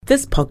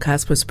This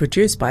podcast was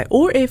produced by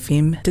OAR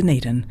FM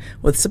Dunedin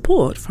with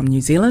support from New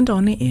Zealand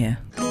On the Air.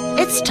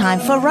 It's time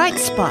for Right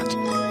Spot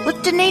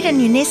with Dunedin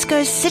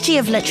UNESCO's City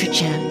of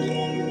Literature.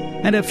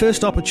 And our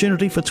first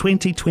opportunity for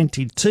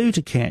 2022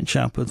 to catch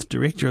up with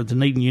Director of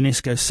Dunedin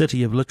UNESCO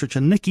City of Literature,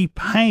 Nicky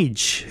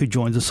Page, who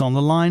joins us on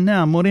the line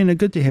now. Morena,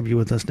 good to have you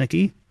with us,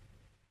 Nicky.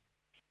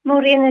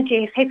 Morena,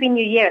 Jeff. Happy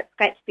New Year. It's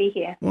great to be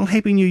here. Well,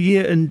 Happy New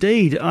Year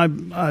indeed. I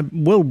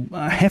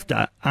have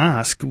to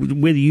ask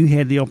whether you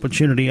had the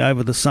opportunity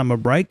over the summer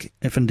break,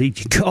 if indeed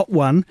you got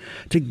one,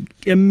 to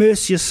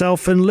immerse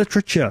yourself in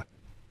literature.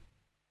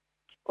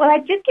 Well, I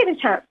did get a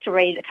chance to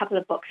read a couple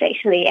of books,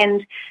 actually,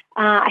 and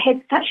I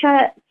had such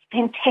a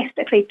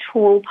fantastically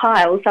tall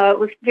pile, so it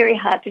was very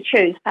hard to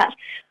choose. But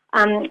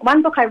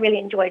one book I really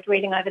enjoyed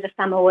reading over the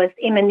summer was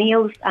Emma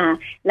Neal's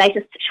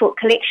latest short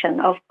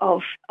collection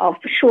of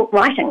short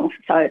writings,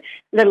 so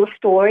little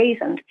stories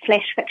and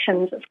flash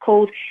fictions. It's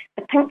called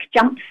The Pink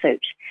Jumpsuit,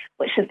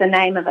 which is the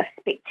name of a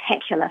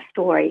spectacular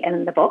story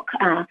in the book.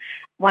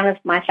 One of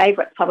my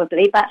favourites,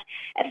 probably, but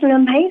it's an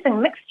amazing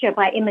mixture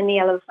by Emma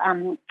Neal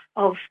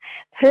of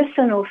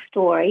personal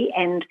story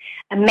and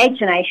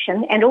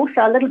imagination, and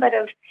also a little bit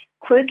of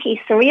quirky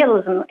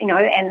surrealism,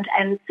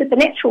 and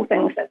supernatural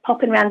things that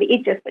pop in around the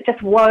edges, but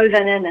just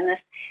woven in this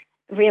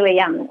really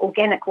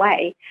organic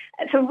way.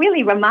 It's a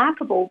really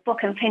remarkable book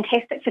and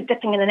fantastic for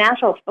dipping in and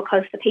out of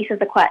because the pieces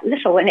are quite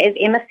little, and as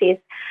Emma says,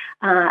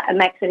 it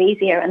makes it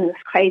easier in this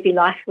crazy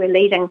life we're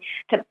leading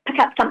to pick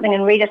up something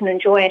and read it and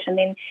enjoy it and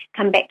then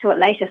come back to it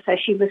later. So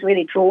she was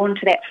really drawn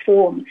to that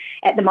form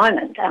at the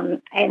moment,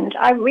 and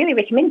I really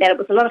recommend that. It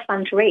was a lot of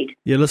fun to read.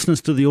 Yeah,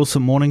 listeners to the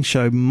Awesome Morning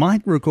Show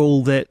might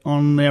recall that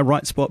on our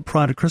Right Spot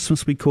prior to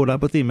Christmas we caught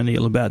up with Emma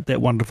Neal about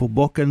that wonderful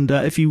book, and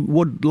if you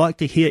would like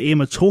to hear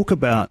Emma talk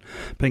about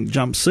Pink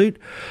Jumpsuit,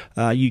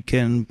 you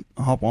can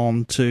hop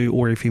on to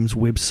OAR FM's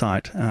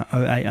website,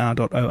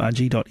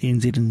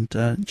 oar.org.nz,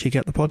 and check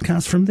out the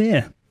podcast from there.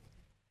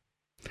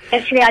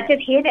 Actually, I did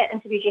hear that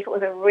interview, Jeff. It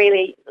was a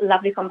really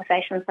lovely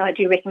conversation, so I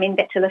do recommend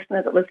that to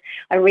listeners.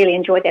 I really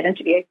enjoyed that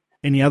interview.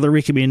 Any other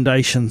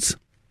recommendations?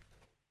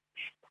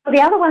 Well,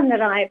 the other one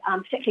that I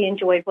particularly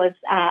enjoyed was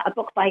a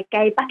book by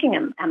Gay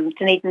Buckingham,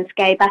 Dunedin's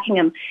Gay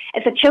Buckingham.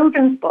 It's a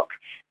children's book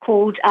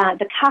called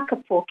The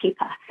Kakapo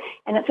Keeper,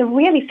 and it's a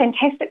really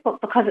fantastic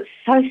book because it's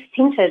so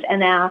centred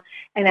in our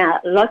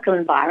local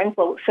environment,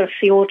 well, sort of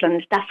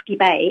Fiordland, Dusky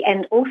Bay,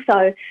 and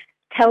also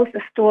tells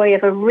the story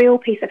of a real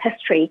piece of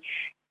history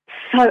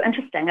so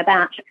interesting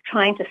about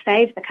trying to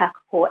save the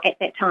kakapo at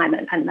that time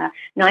in the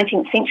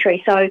 19th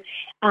century. So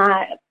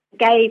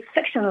Gay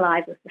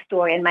fictionalises the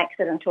story and makes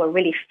it into a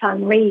really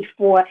fun read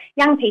for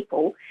young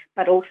people,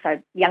 but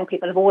also young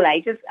people of all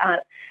ages,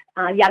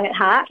 young at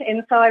heart.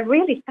 And so I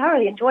really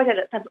thoroughly enjoyed it.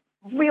 It's a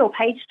real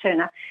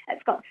page-turner.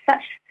 It's got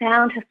such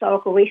sound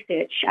historical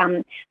research.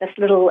 This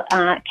little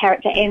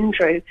character,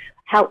 Andrew,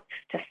 helps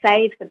to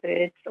save the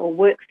birds or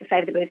works to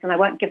save the birds, and I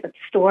won't give the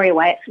story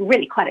away. It's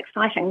really quite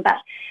exciting, but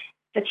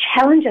the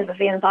challenges of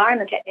the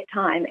environment at that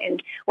time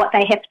and how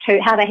they have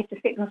to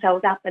set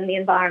themselves up in the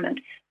environment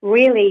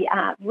really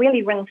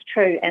rings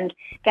true. And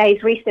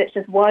Gay's research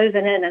is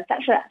woven in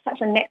such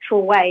a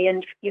natural way.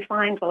 And you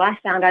find,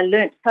 I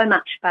learnt so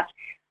much, but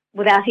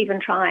without even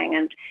trying,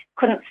 and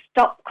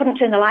couldn't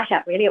turn the light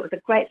out. Really, it was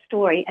a great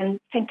story and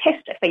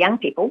fantastic for young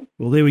people.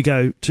 Well, there we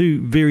go.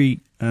 Two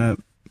very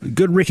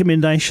good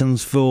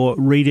recommendations for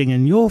reading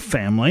in your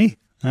family.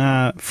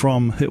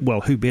 From,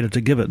 who better to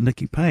give it?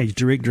 Nicky Page,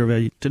 Director of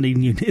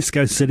Dunedin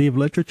UNESCO City of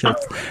Literature.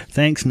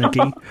 Thanks,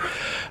 Nicky.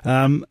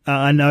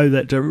 I know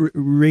that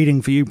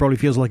reading for you probably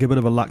feels like a bit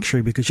of a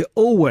luxury because you're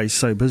always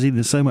so busy.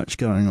 There's so much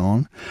going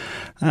on.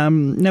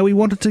 Now, we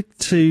wanted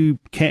to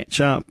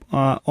catch up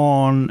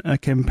on a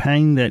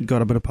campaign that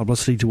got a bit of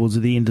publicity towards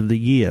the end of the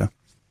year.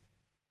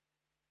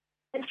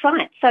 That's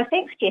right. So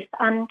thanks, Jeff.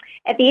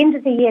 At the end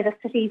of the year, the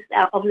cities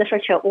of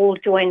literature all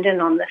joined in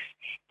on this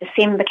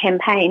December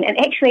campaign. And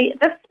actually,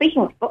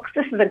 speaking of books,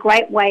 this is a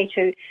great way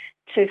to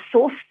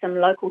source some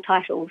local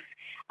titles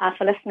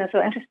for listeners who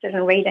are interested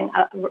in reading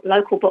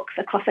local books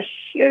across a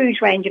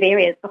huge range of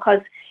areas, because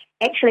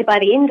actually by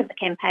the end of the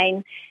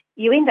campaign,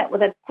 you end up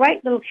with a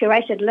great little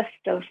curated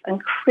list of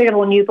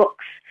incredible new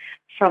books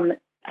from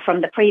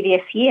the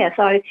previous year.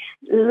 So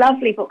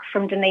lovely books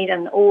from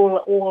Dunedin,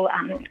 all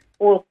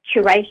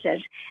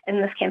curated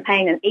in this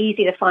campaign and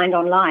easy to find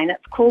online.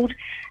 It's called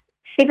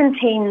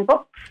 17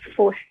 Books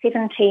for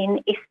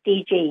 17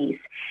 SDGs.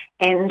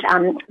 And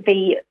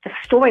the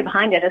story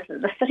behind it is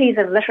that the cities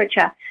of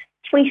literature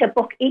tweet a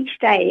book each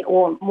day,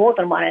 or more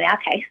than one in our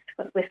case,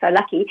 because we're so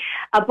lucky,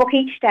 a book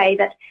each day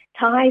that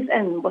ties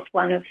in with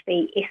one of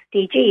the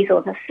SDGs,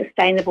 or the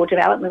Sustainable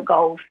Development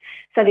Goals.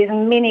 So there's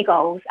many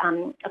goals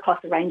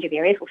across a range of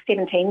areas, or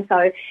 17,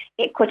 so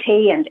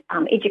equity and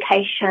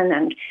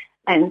education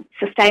and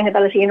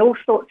sustainability and all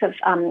sorts of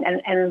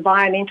and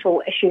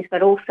environmental issues,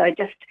 but also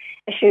just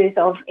issues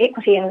of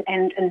equity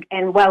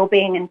and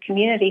well-being and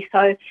community.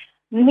 So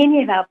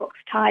many of our books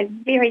tie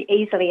very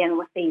easily in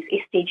with these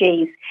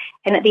SDGs.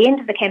 And at the end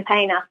of the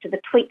campaign, after the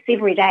tweets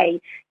every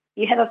day,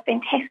 you have a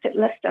fantastic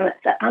list, and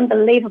it's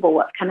unbelievable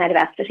what's come out of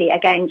our city,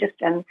 again, just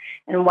in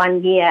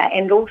 1 year.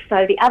 And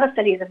also the other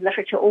cities of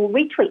literature all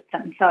retweet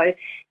them. So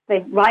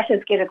the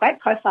writers get a great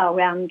profile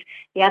around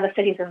the other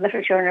cities of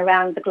literature and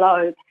around the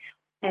globe,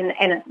 and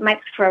it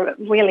makes for a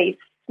really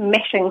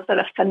smashing sort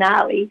of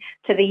finale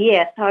to the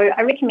year. So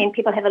I recommend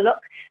people have a look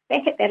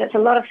back at that. It's a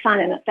lot of fun,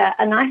 and it's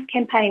a nice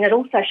campaign. It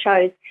also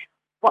shows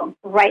what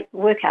great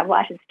work our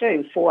writers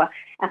do for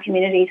our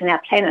communities and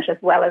our planet, as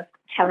well as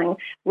telling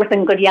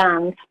ripping good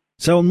yarns.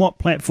 So on what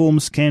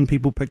platforms can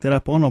people pick that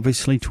up on?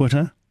 Obviously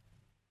Twitter.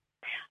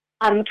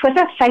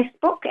 Twitter,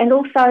 Facebook, and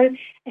also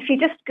if you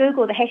just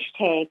Google the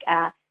hashtag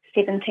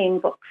 17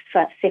 books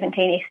for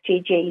 17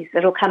 SDGs,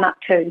 it'll come up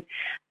to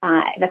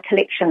the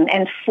collection.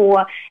 And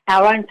for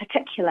our own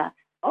particular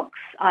books,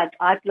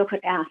 I'd look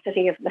at our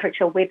City of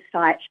Literature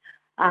website,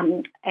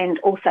 and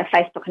also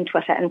Facebook and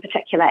Twitter in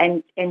particular,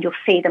 and you'll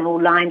see them all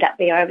lined up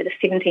there over the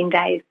 17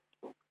 days.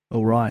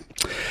 All right.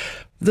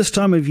 This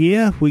time of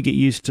year, we get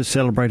used to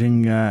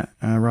celebrating a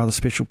rather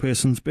special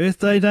person's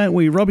birthday, don't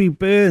we? Robbie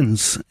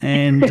Burns.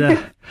 And,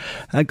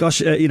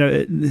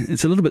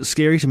 it's a little bit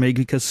scary to me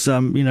because,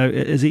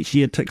 as each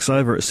year ticks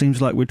over, it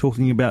seems like we're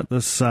talking about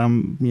this,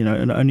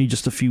 only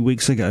just a few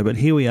weeks ago. But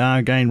here we are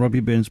again, Robbie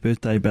Burns'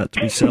 birthday about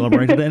to be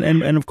celebrated.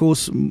 and of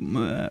course,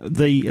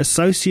 the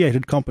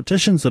associated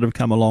competitions that have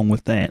come along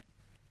with that.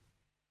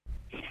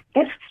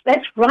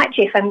 That's right,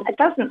 Jeff, and it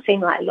doesn't seem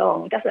like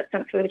long, does it,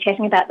 since we were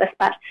chatting about this,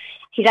 but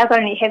he does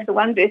only have the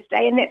one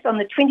birthday, and that's on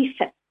the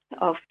 25th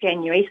of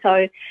January.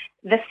 So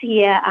this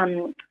year,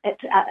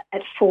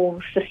 it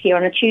falls this year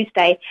on a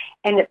Tuesday,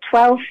 and at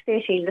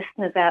 12:30,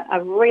 listeners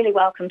are really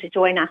welcome to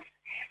join us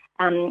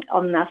on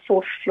the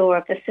fourth floor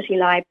of the City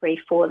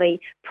Library for the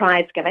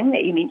prize giving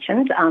that you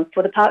mentioned,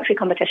 for the poetry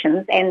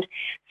competitions. And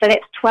so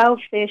that's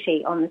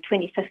 12:30 on the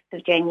 25th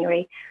of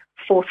January,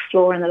 fourth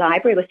floor in the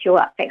library with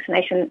your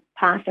vaccination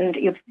pass, and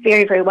you're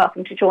very, very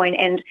welcome to join.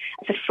 And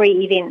it's a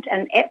free event.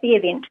 And at the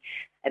event,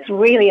 it's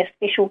really a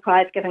special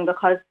prize giving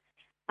because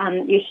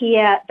you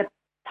hear the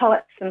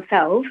poets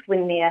themselves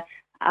when they're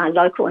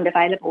local and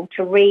available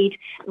to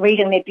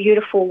reading their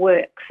beautiful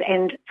works.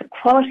 And the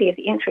quality of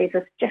the entries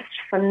is just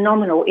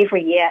phenomenal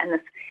every year in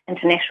this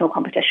international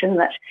competition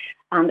that's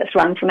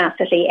run from our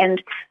city.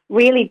 And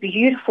really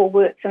beautiful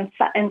works, and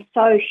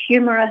so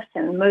humorous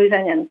and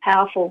moving and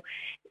powerful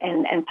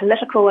and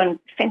political and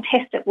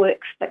fantastic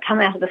works that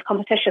come out of this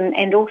competition.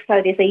 And also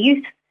there's a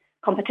youth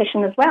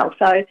competition as well.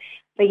 So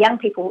the young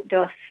people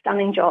do a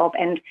stunning job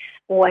and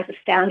always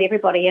astound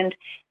everybody. And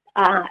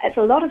it's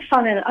a lot of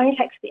fun, and it only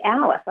takes the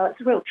hour, so it's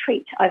a real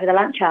treat over the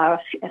lunch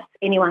hour if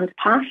anyone's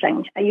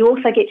passing. You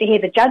also get to hear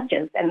the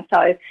judges, and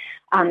so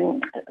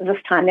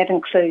this time that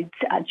includes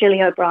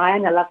Gilly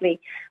O'Brien, a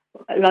lovely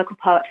local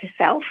poet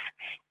herself,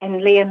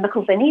 and Leah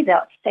McElvinney,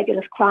 the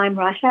fabulous crime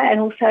writer, and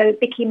also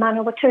Becky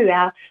Manawatu,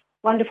 our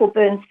wonderful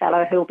Burns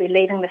Fellow, who will be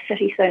leaving the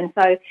city soon.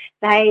 So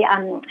they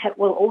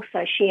will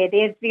also share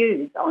their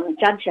views on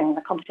judging the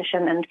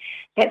competition, and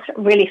that's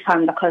really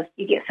fun because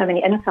you get so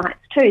many insights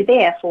too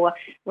there for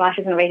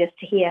writers and readers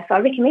to hear. So I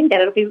recommend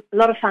that. It'll be a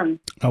lot of fun.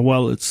 Oh,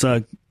 well, it's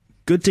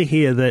good to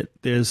hear that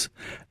there's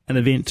an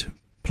event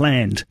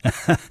planned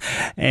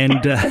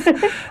and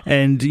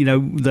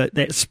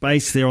that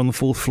space there on the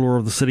fourth floor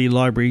of the City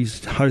Library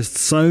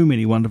hosts so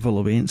many wonderful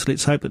events.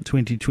 Let's hope that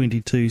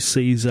 2022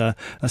 sees a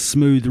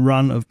smooth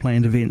run of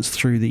planned events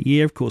through the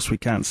year. Of course, we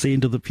can't see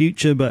into the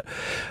future, but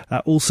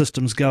all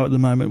systems go at the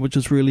moment, which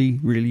is really,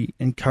 really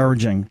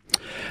encouraging.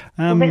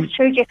 Well, that's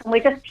true, Jeff, and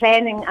we're just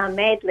planning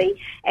madly,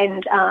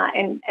 and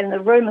the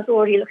room is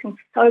already looking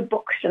so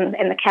booked, and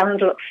the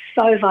calendar looks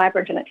so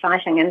vibrant and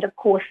exciting, and of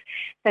course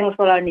things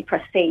will only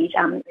proceed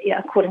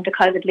according to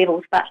COVID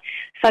levels, but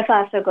so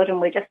far so good,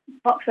 and we're just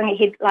boxing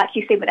ahead, like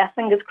you said, with our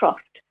fingers crossed.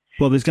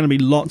 Well, there's going to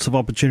be lots of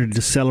opportunity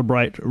to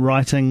celebrate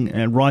writing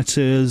and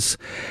writers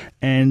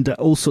and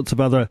all sorts of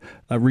other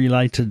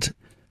related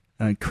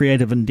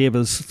creative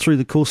endeavours through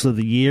the course of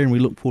the year, and we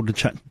look forward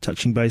to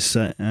touching base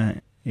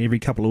every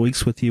couple of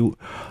weeks with you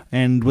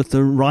and with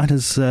the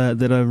writers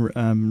that are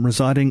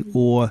residing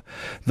or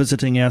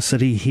visiting our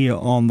city here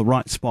on The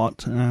Right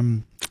Spot.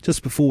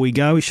 Just before we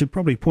go, we should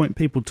probably point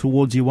people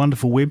towards your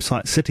wonderful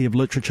website,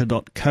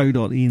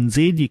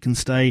 cityofliterature.co.nz. You can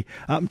stay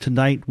up to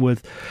date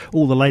with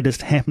all the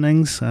latest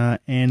happenings,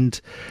 and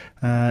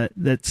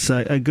that's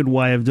a good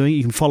way of doing it.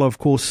 You can follow, of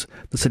course,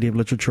 the City of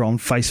Literature on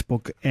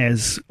Facebook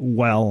as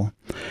well.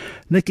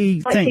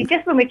 Nicky, thanks.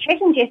 Just when we're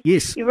chatting, Jeff,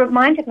 yes, you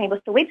reminded me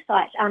with the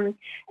website.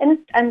 In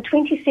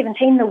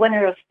 2017, the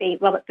winner of the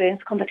Robert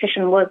Burns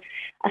competition was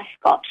a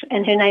Scot,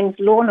 and her name's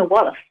Lorna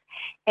Wallace.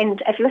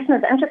 And if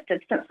listeners are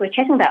interested, since we're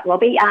chatting about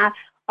Robbie,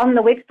 on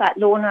the website,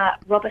 Lorna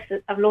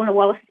Wallace's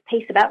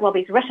piece about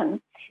Robbie's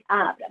written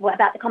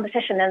about the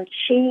competition, and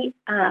she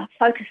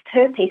focused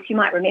her piece, you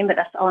might remember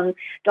this, on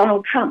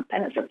Donald Trump,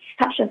 and it's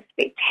such a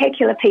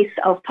spectacular piece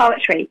of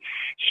poetry.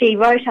 She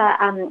wrote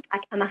I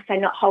must say,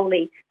 not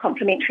wholly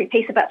complimentary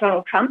piece about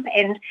Donald Trump,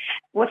 and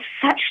with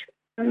such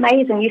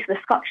amazing use of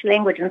the Scottish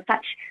language and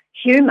such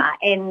humour,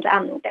 and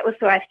that was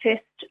where I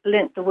first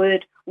learnt the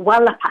word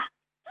wallapa.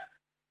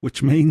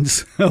 which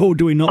means, oh,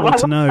 do we not want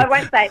to know? I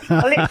won't say.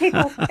 I'll let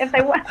people, if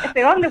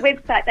they're on the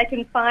website, they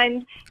can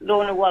find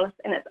Lorna Wallace,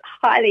 and it's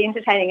highly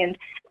entertaining,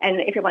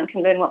 and everyone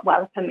can learn what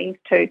Wallapa means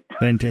too.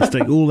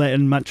 Fantastic. All that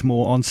and much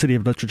more on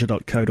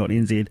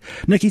cityofliterature.co.nz.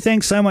 Nikki,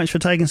 thanks so much for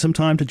taking some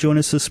time to join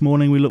us this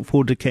morning. We look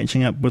forward to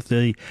catching up with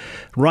the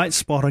Right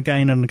Spot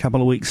again in a couple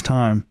of weeks'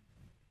 time.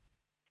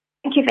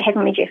 Thank you for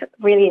having me, Jeff.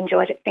 Really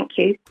enjoyed it. Thank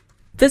you.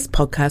 This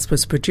podcast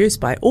was produced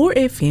by OAR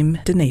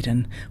FM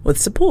Dunedin with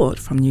support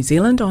from New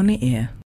Zealand On the Air.